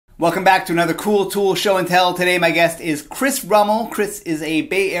Welcome back to another cool tool show and tell. Today my guest is Chris Rummell. Chris is a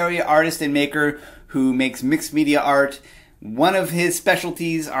Bay Area artist and maker who makes mixed media art. One of his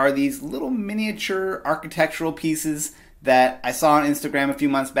specialties are these little miniature architectural pieces that I saw on Instagram a few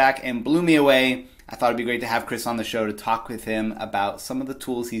months back and blew me away. I thought it'd be great to have Chris on the show to talk with him about some of the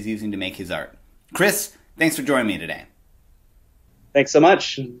tools he's using to make his art. Chris, thanks for joining me today. Thanks so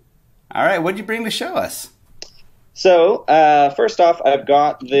much. All right, what'd you bring to show us? So, first off, I've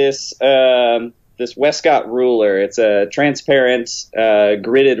got this this Wescott ruler. It's a transparent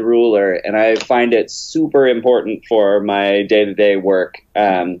gridded ruler, and I find it super important for my day-to-day work.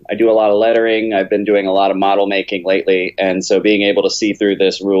 I do a lot of lettering. I've been doing a lot of model making lately, and so being able to see through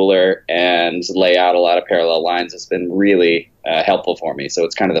this ruler and lay out a lot of parallel lines has been really helpful for me. So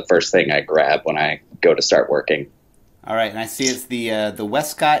it's kind of the first thing I grab when I go to start working. All right, and I see it's the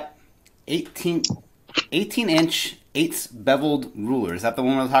Wescott 18-inch 8th beveled ruler. Is that the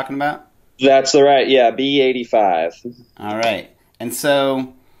one we're talking about? That's the right, yeah, B85. All right. And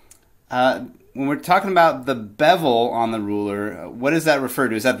so when we're talking about the bevel on the ruler, what does that refer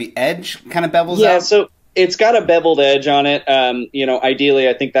to? Is that the edge kind of bevels out? Yeah, so it's got a beveled edge on it. Ideally,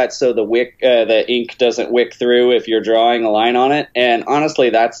 I think that's so the ink doesn't wick through if you're drawing a line on it. And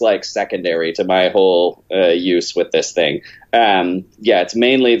honestly, that's like secondary to my whole use with this thing. It's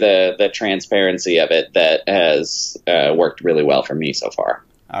mainly the transparency of it that has worked really well for me so far.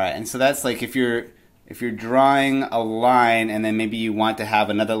 All right, and so that's like if you're drawing a line and then maybe you want to have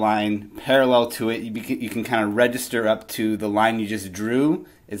another line parallel to it, you can kind of register up to the line you just drew.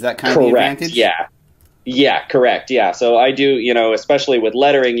 Is that kind of the advantage? Yeah. Yeah, correct. Yeah. So I do, especially with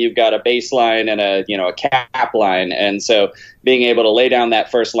lettering, you've got a baseline and a cap line. And so being able to lay down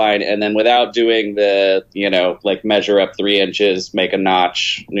that first line and then without doing the, like measure up 3 inches, make a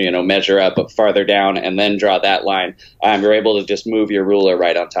notch, measure up farther down and then draw that line, you're able to just move your ruler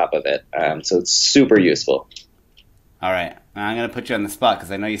right on top of it. So it's super useful. All right. I'm going to put you on the spot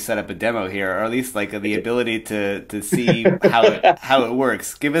because I know you set up a demo here, or at least like the ability to see how it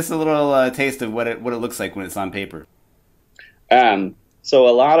works. Give us a little taste of what it looks like when it's on paper. So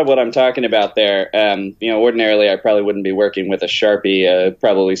a lot of what I'm talking about there, ordinarily I probably wouldn't be working with a Sharpie,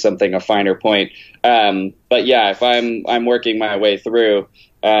 probably something a finer point. But yeah, if I'm working my way through,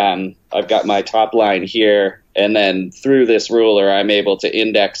 I've got my top line here, and then through this ruler, I'm able to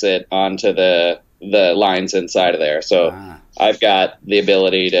index it onto the lines inside of there. So I've got the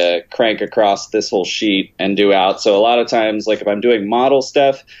ability to crank across this whole sheet and do out. So a lot of times, like if I'm doing model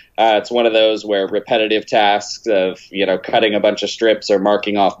stuff, it's one of those where repetitive tasks of, cutting a bunch of strips or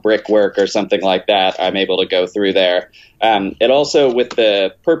marking off brickwork or something like that, I'm able to go through there. It also, with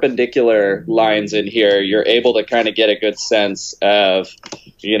the perpendicular lines in here, you're able to kind of get a good sense of,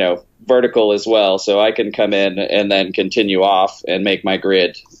 vertical as well. So I can come in and then continue off and make my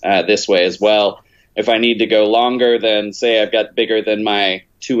grid this way as well. If I need to go longer than, say, I've got bigger than my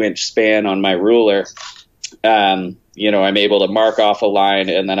 2-inch span on my ruler, I'm able to mark off a line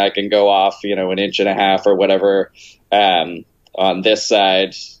and then I can go off, 1.5 inches or whatever on this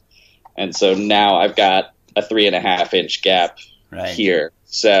side. And so now I've got a 3.5-inch gap here.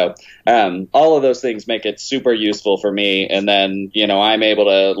 So all of those things make it super useful for me. And then, I'm able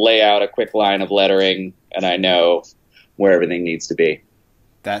to lay out a quick line of lettering and I know where everything needs to be.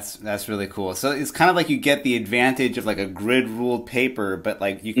 That's really cool. So it's kind of like you get the advantage of like a grid ruled paper, but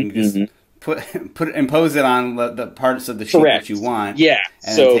like you can just impose it on the parts of the sheet that you want. Yeah.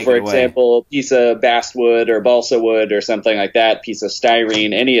 So for example, piece of basswood or balsa wood or something like that, piece of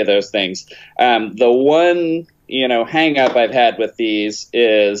styrene, any of those things. The one hang up I've had with these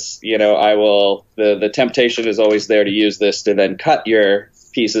is, the temptation is always there to use this to then cut your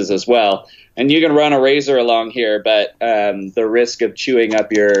pieces as well. And you can run a razor along here, but the risk of chewing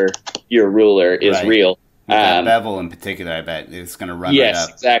up your ruler is real. That bevel in particular, I bet it's going to run right up. Yes,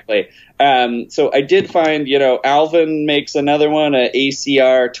 exactly. So I did find, Alvin makes another one, a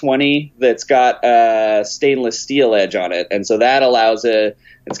ACR 20, that's got a stainless steel edge on it. And so that allows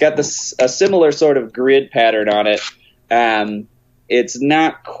it's got a similar sort of grid pattern on it. It's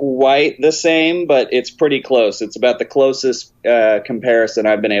not quite the same, but it's pretty close. It's about the closest comparison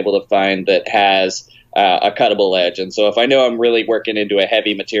I've been able to find that has a cuttable edge. And so if I know I'm really working into a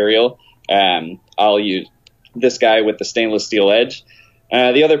heavy material, I'll use this guy with the stainless steel edge.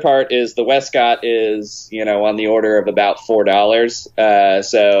 The other part is the Wescott is, on the order of about $4.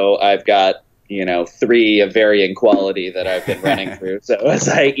 So I've got, 3 of varying quality that I've been running through. So as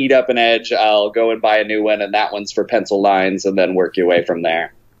I eat up an edge, I'll go and buy a new one, and that one's for pencil lines, and then work your way from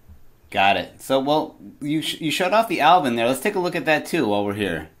there. Got it. So, well, you showed off the Alvin there. Let's take a look at that too while we're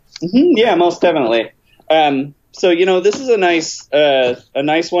here. Yeah, most definitely. So, this is a nice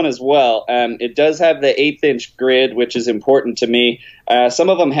one as well. It does have the 1/8" grid, which is important to me. Some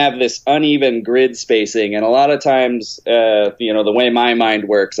of them have this uneven grid spacing, and a lot of times, the way my mind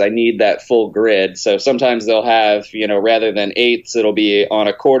works, I need that full grid. So sometimes they'll have, rather than 1/8, it'll be on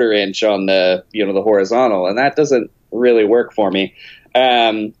a 1/4 inch on the, the horizontal, and that doesn't really work for me.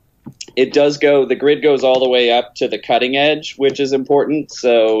 The grid goes all the way up to the cutting edge, which is important.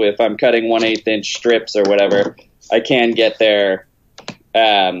 So if I'm cutting 1/8" strips or whatever, I can get there,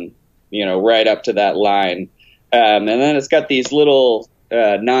 right up to that line. And then it's got these little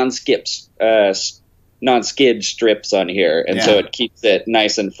non-skid strips on here. And so it keeps it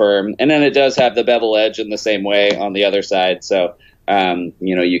nice and firm. And then it does have the bevel edge in the same way on the other side. So,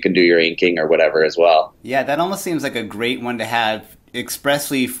 you can do your inking or whatever as well. Yeah, that almost seems like a great one to have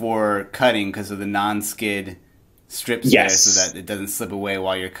expressly for cutting because of the non-skid strips there, so that it doesn't slip away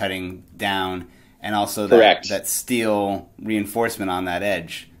while you're cutting down, and also that steel reinforcement on that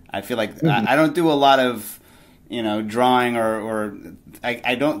edge. I feel like I don't do a lot of drawing or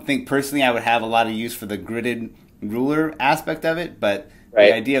I don't think personally I would have a lot of use for the gridded ruler aspect of it, but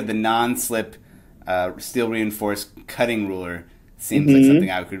the idea of the non-slip steel reinforced cutting ruler seems like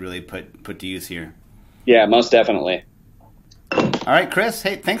something I could really put to use here. Yeah, most definitely. All right, Chris.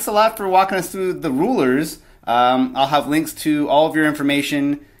 Hey, thanks a lot for walking us through the rulers. I'll have links to all of your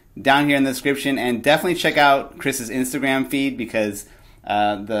information down here in the description, and definitely check out Chris's Instagram feed because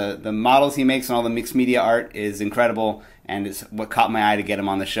the models he makes and all the mixed media art is incredible, and it's what caught my eye to get him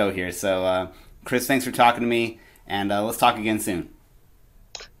on the show here. So, Chris, thanks for talking to me, and let's talk again soon.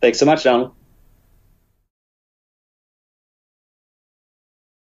 Thanks so much, Donald.